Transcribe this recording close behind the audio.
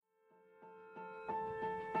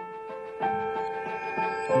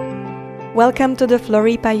Welcome to the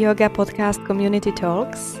Floripa Yoga Podcast Community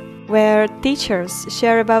Talks, where teachers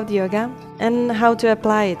share about yoga and how to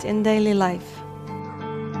apply it in daily life.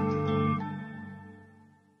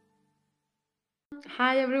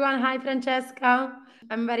 Hi everyone, hi Francesca.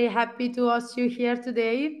 I'm very happy to host you here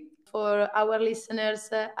today. For our listeners,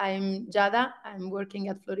 I'm Giada. I'm working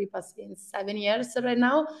at Floripa since 7 years right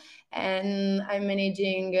now, and I'm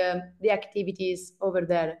managing the activities over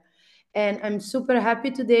there. And I'm super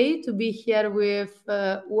happy today to be here with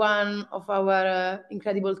one of our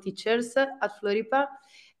incredible teachers at Floripa,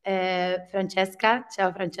 Francesca.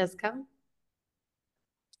 Ciao Francesca.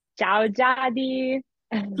 Ciao, Jadi.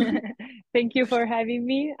 Thank you for having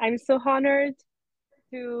me. I'm so honored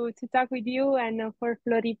to talk with you and for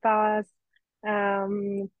Floripa's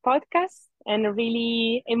podcast, and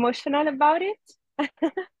really emotional about it.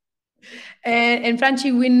 And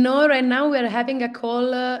Franci, we know right now we're having a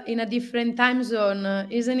call in a different time zone,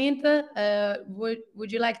 isn't it?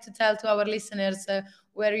 Would you like to tell to our listeners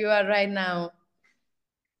where you are right now?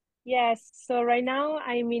 Yes, so right now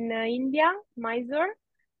I'm in India, Mysore.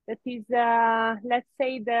 That is, let's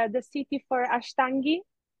say, the city for Ashtangi.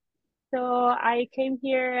 So I came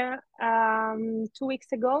here 2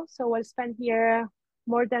 weeks ago. So I'll spend here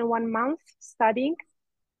more than 1 month studying.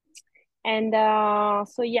 And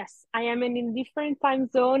so yes, I am in a different time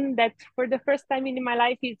zone that for the first time in my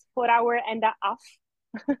life is 4 hour and a half.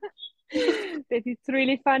 That is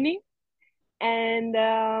really funny. And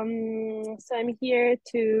so I'm here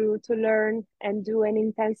to learn and do an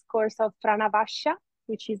intense course of Pranavasha,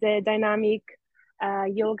 which is a dynamic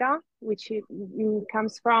yoga, which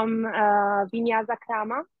comes from Vinyasa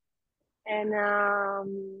Krama. And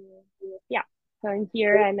yeah, so I'm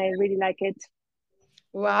here and I really like it.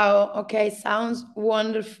 Wow. Okay. Sounds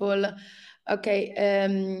wonderful. Okay.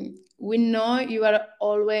 We know you are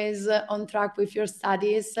always on track with your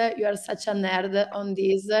studies. You are such a nerd on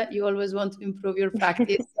this. You always want to improve your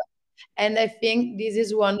practice. And I think this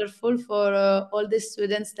is wonderful for all the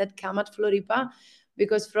students that come at Floripa,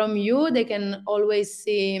 because from you, they can always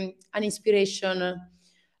see an inspiration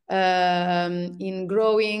in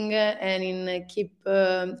growing and in keep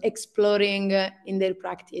exploring in their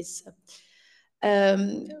practice.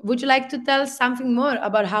 Would you like to tell something more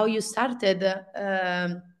about how you started?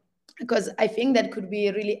 Because I think that could be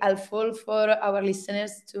really helpful for our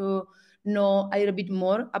listeners to know a little bit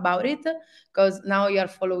more about it, because now you are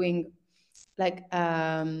following like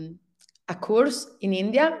a course in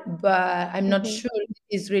India, but I'm not sure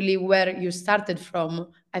it's really where you started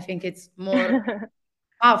from. I think it's more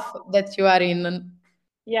path that you are in.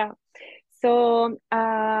 Yeah. So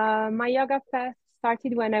my yoga path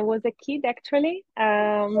started when I was a kid, actually.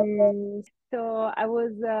 So I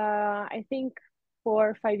was, I think, 4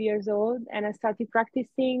 or 5 years old, and I started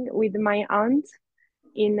practicing with my aunt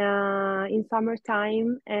in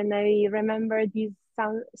summertime. And I remember these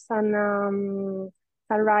sunrises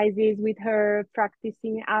with her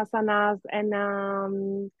practicing asanas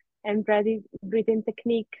and breathing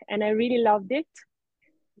technique, and I really loved it.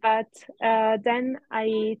 But then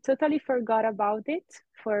I totally forgot about it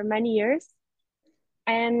for many years.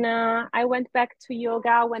 And I went back to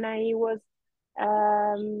yoga when I was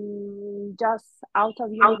just out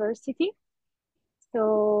of university.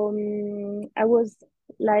 So I was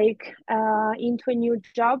like into a new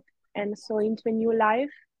job, and so into a new life.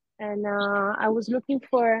 And I was looking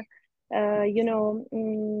for, some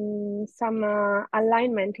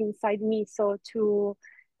alignment inside me. So to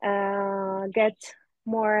get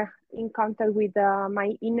more in contact with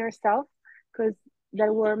my inner self, because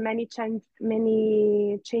there were many changes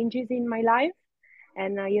in my life.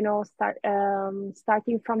 And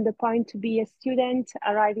starting from the point to be a student,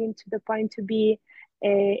 arriving to the point to be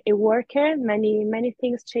a worker, many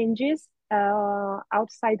things changes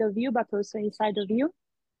outside of you, but also inside of you.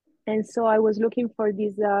 And so I was looking for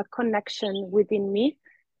this connection within me.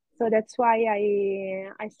 So that's why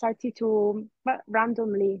I started to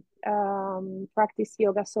randomly practice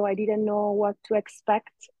yoga. So I didn't know what to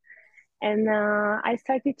expect. And I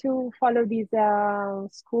started to follow this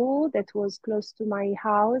school that was close to my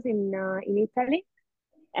house in Italy.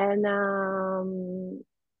 And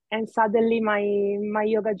suddenly my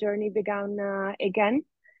yoga journey began again.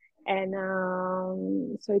 And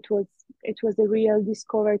so it was a real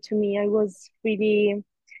discovery to me. I was really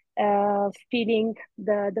feeling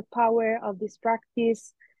the power of this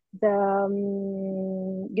practice, the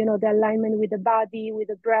alignment with the body, with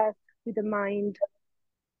the breath, with the mind.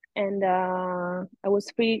 And I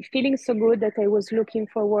was feeling so good that I was looking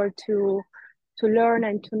forward to learn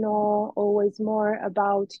and to know always more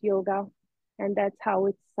about yoga. And that's how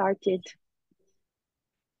it started.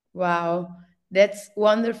 Wow, That's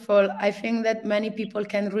wonderful. I think that many people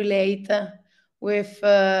can relate with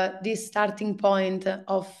this starting point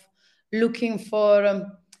of looking for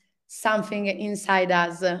something inside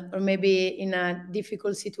us, or maybe in a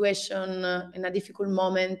difficult situation, in a difficult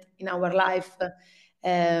moment in our life,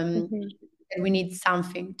 and we need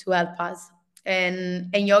something to help us. And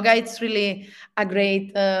yoga, it's really a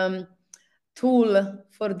great tool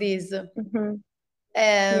for this.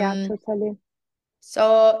 Yeah, Um, totally.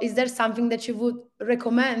 so, is there something that you would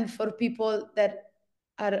recommend for people that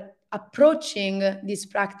are approaching this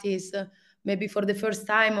practice, maybe for the first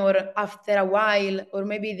time or after a while, or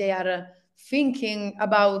maybe they are thinking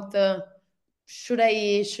about should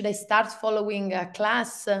I start following a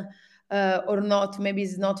class or not? Maybe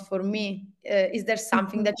it's not for me. Is there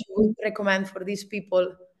something that you would recommend for these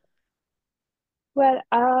people? Well,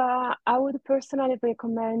 I would personally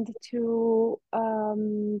recommend to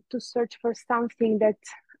search for something that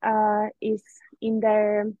is in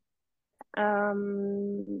their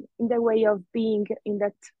way of being in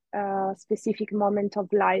that specific moment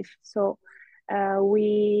of life. So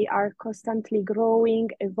we are constantly growing,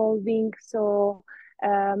 evolving. So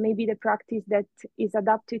maybe the practice that is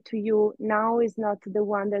adapted to you now is not the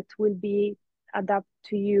one that will be adapted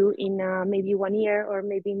to you in maybe 1 year or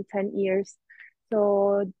maybe in 10 years.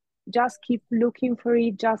 So just keep looking for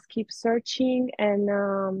it, just keep searching,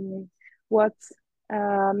 and what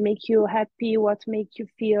make you happy, what make you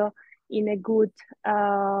feel in a good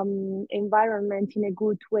environment, in a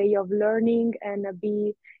good way of learning, and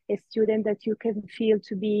be a student that you can feel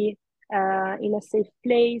to be in a safe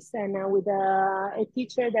place, and with a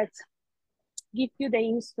teacher that give you the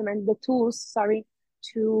instrument, the tools, sorry,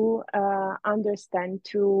 to understand,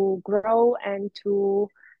 to grow, and to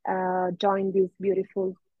join this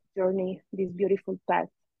beautiful journey, this beautiful path.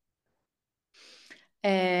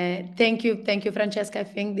 Thank you, Francesca. I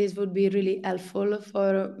think this would be really helpful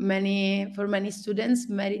for many students,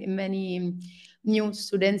 many new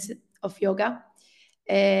students of yoga.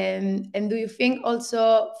 And do you think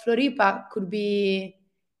also Floripa could be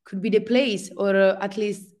the place, or at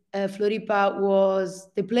least Floripa was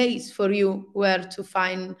the place for you where to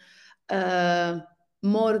find uh,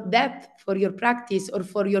 more depth for your practice or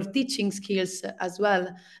for your teaching skills as well?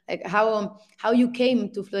 Like how you came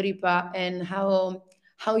to Floripa, and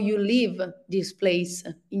how you live this place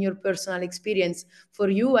in your personal experience for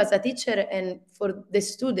you as a teacher and for the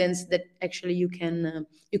students that actually you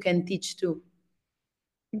can teach to.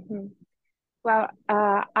 Mm-hmm. Well,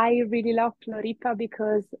 I really love Floripa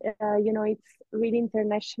because it's really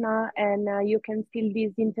international, and you can feel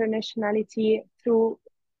this internationality through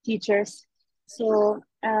teachers. So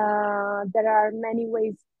there are many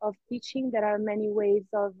ways of teaching. There are many ways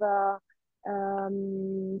of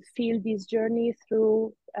feel this journey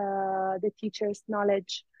through the teacher's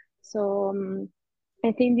knowledge. So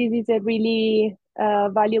I think this is a really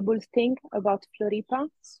valuable thing about Floripa.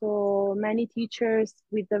 So many teachers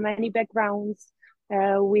with the many backgrounds,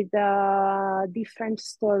 with different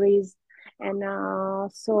stories, and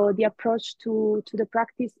so the approach to the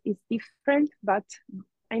practice is different. But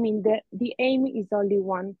I mean, the aim is only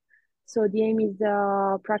one. So the aim is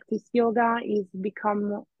practice yoga is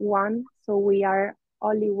become one. So we are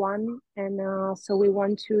only one, and so we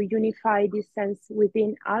want to unify this sense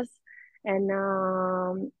within us, and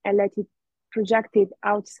let it project it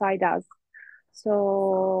outside us.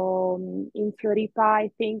 So in Floripa,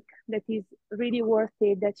 I think that is really worth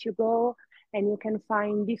it that you go and you can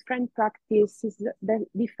find different practices, the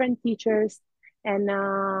different teachers, and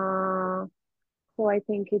so I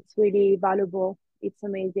think it's really valuable. It's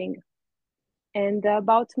amazing. And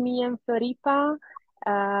about me and Floripa,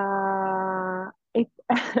 it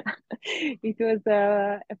it was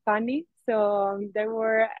funny. So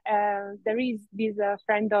there is this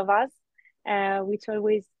friend of us which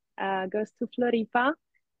always goes to Floripa,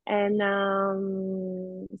 and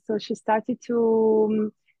so she started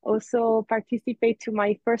to also participate to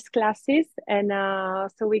my first classes, and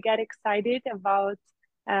so we got excited about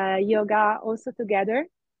yoga also together.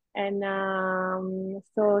 And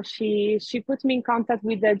so she put me in contact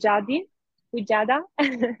with with Jada,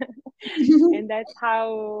 and that's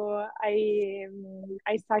how I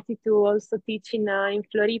started to also teach in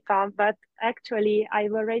Floripa. But actually,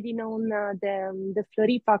 I've already known the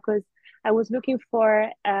Floripa because I was looking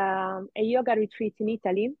for a yoga retreat in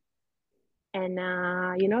Italy, and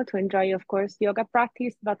to enjoy, of course, yoga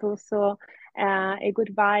practice, but also a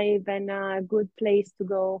good vibe and a good place to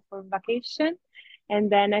go for vacation. And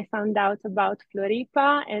then I found out about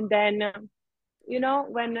Floripa, and then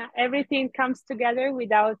when everything comes together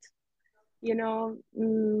without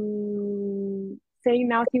saying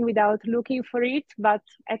nothing without looking for it, but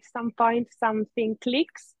at some point something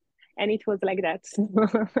clicks, and it was like that.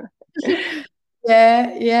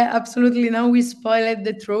 Yeah, absolutely. Now we spoiled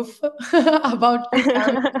the truth about the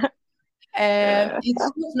sound.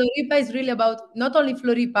 It's true, Floripa is really about not only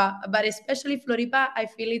Floripa, but especially Floripa. I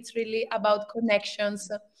feel it's really about connections.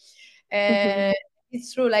 Mhm,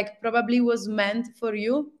 It's true, like probably was meant for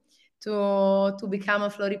you to become a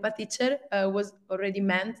Floripa teacher. Was already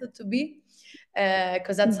meant to be,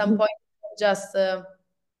 because at some mhm, point just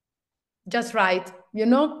just right,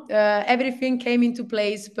 everything came into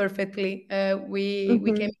place perfectly. We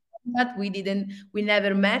came mhm. in contact, we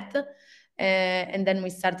never met, and then we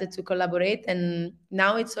started to collaborate, and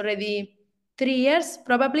now it's already 3 years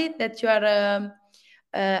probably that you are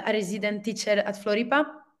a resident teacher at Floripa.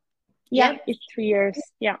 Yeah, Yeah, it's 3 years.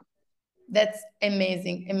 Yeah. that's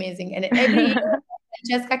amazing, amazing. And every year,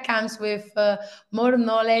 Francesca comes with more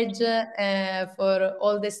knowledge for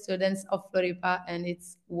all the students of Floripa, and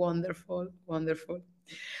it's wonderful, wonderful.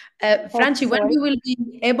 Hope Franci, when so. we will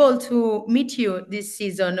be able to meet you this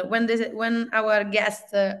season? When our guest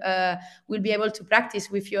will be able to practice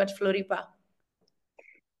with you at Floripa?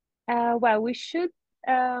 Well, we should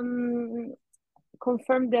um,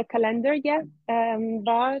 confirm the calendar yet,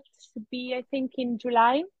 but should be, I think, in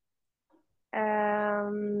July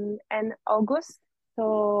and August.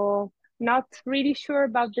 So not really sure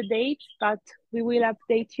about the date, but we will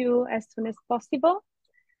update you as soon as possible.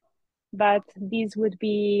 But this would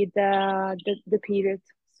be the period.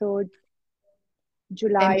 So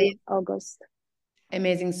July, Amazing. August.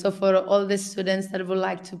 Amazing. So for all the students that would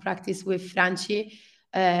like to practice with Franci,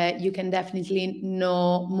 you can definitely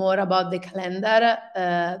know more about the calendar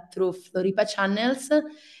through Floripa channels.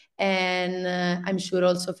 And I'm sure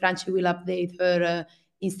also Franci will update her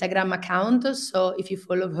Instagram account. So if you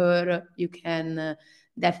follow her, you can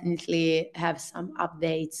definitely have some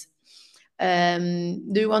updates.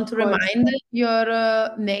 Do you want Of to course. remind your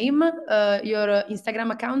name, your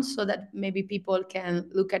Instagram account, so that maybe people can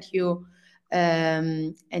look at you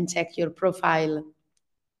and check your profile?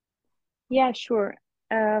 Yeah, sure.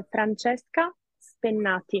 Francesca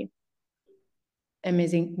Spennati.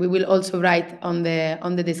 Amazing. We will also write on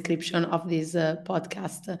the description of this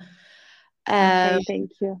podcast. Um, Okay,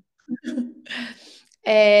 thank you.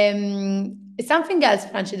 Something else,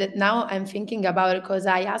 Franci, that now I'm thinking about because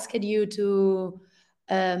I asked you to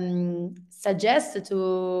suggest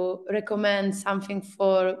to recommend something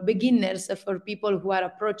for beginners, for people who are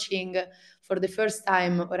approaching for the first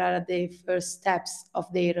time or are at the first steps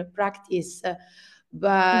of their practice.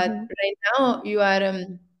 But Mhm. right now you are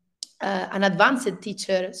an advanced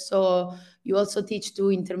teacher, so you also teach to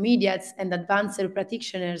intermediates and advanced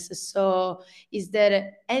practitioners. So is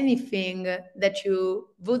there anything that you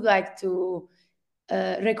would like to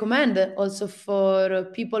recommend also for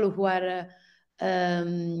people who are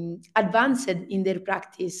advanced in their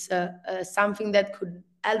practice, something that could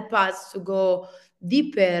help us to go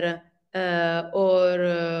deeper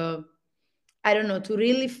or I don't know, to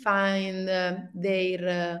really find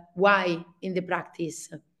their why in the practice?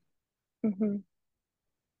 Mhm.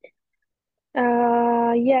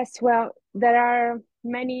 Yes, well, there are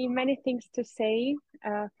many things to say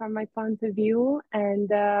from my point of view, and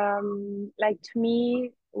like to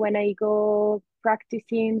me, when I go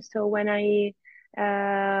practicing, so when I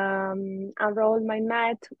unroll my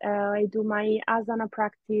mat, I do my asana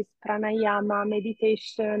practice, pranayama,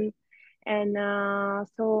 meditation, and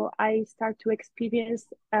so I start to experience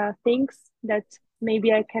things that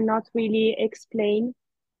maybe I cannot really explain.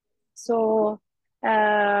 So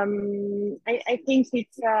I think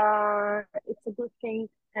it's a good thing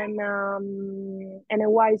and a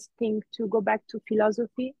wise thing to go back to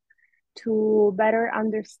philosophy to better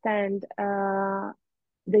understand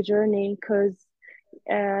the journey because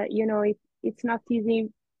it's not easy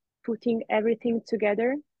putting everything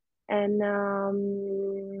together. And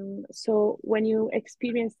so when you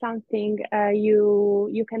experience something,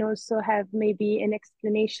 you can also have maybe an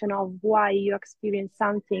explanation of why you experience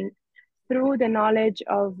something through the knowledge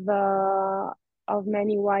of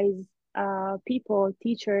many wise people,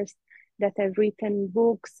 teachers that have written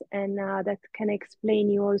books and that can explain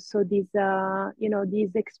you also these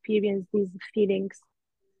experience, these feelings,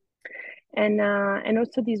 and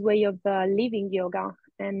also this way of living yoga.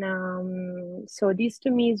 And so this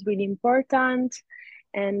to me is really important.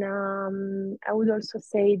 And I would also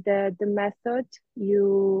say that the method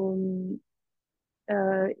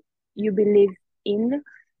uh, you believe in.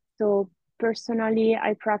 So personally,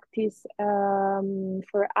 I practice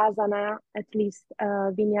for asana at least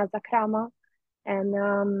vinyasa krama, and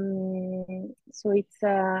so it's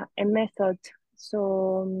a method.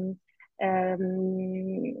 So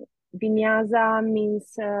Vinyasa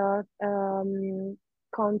means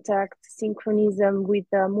contact, synchronism with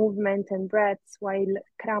movement and breaths, while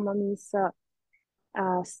krama means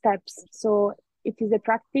steps. So it is a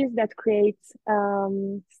practice that creates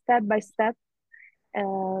step by step a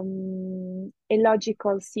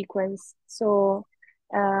logical sequence. So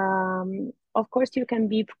of course you can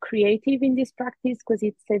be creative in this practice because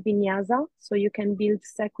it's a vinyasa, so you can build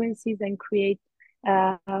sequences and create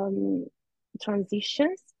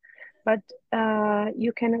transitions, but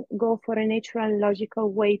you can go for a natural and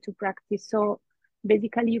logical way to practice. So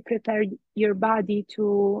basically you prepare your body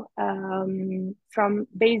to from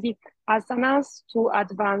basic asanas to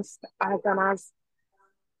advanced asanas.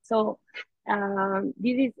 So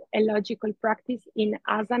this is a logical practice in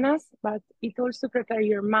asanas, but it also prepares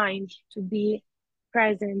your mind to be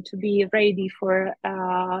present, to be ready for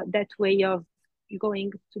that way of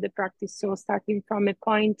going to the practice. So starting from a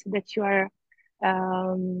point that you are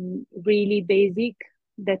really basic,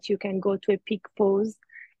 that you can go to a peak pose.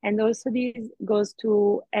 And also this goes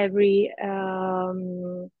to every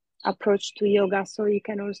approach to yoga. So you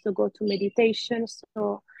can also go to meditation.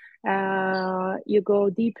 So you go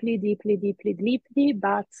deeply,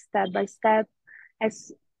 but step by step,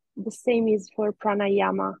 as the same is for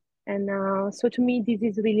pranayama. And so to me, this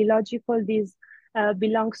is really logical. This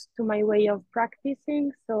belongs to my way of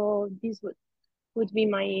practicing. So this would be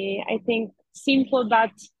my, I think, simple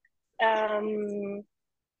but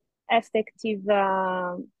effective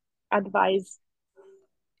advice.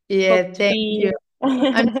 Yeah, thank you.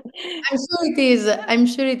 I'm sure it is. I'm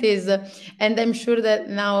sure it is. And I'm sure that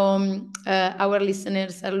now our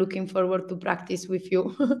listeners are looking forward to practice with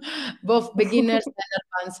you, both beginners and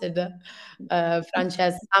advanced.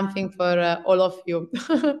 Francesca, something for all of you.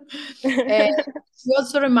 We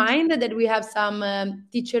also remind that we have some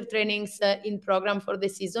teacher trainings in program for the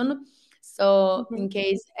season. So in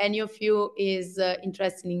case any of you is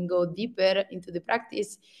interested in go deeper into the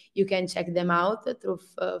practice, you can check them out through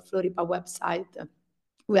Floripa website.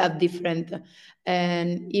 We have different,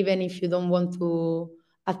 and even if you don't want to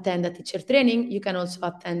attend a teacher training, you can also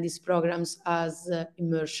attend these programs as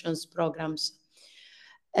immersions programs.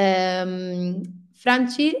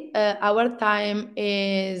 Franci, our time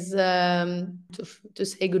is to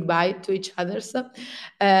say goodbye to each other.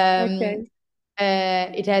 Okay.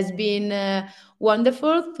 It has been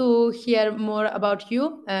wonderful to hear more about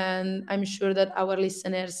you, and I'm sure that our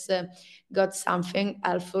listeners got something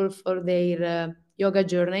helpful for their yoga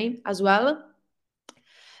journey as well.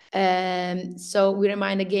 So we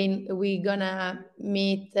remind again, we're gonna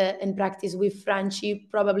meet and practice with Franci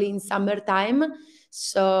probably in summertime.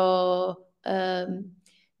 So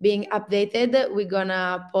being updated, we're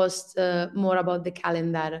gonna post more about the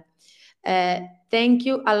calendar. Thank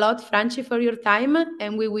you a lot, Franci, for your time,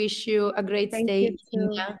 and we wish you a great Thank stay you in too.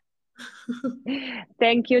 India.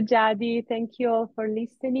 Thank you, Jadi. Thank you all for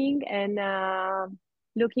listening, and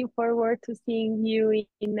looking forward to seeing you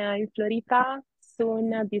in Floripa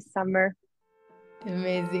soon this summer.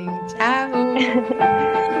 Amazing. Ciao.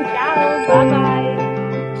 Ciao. Bye bye.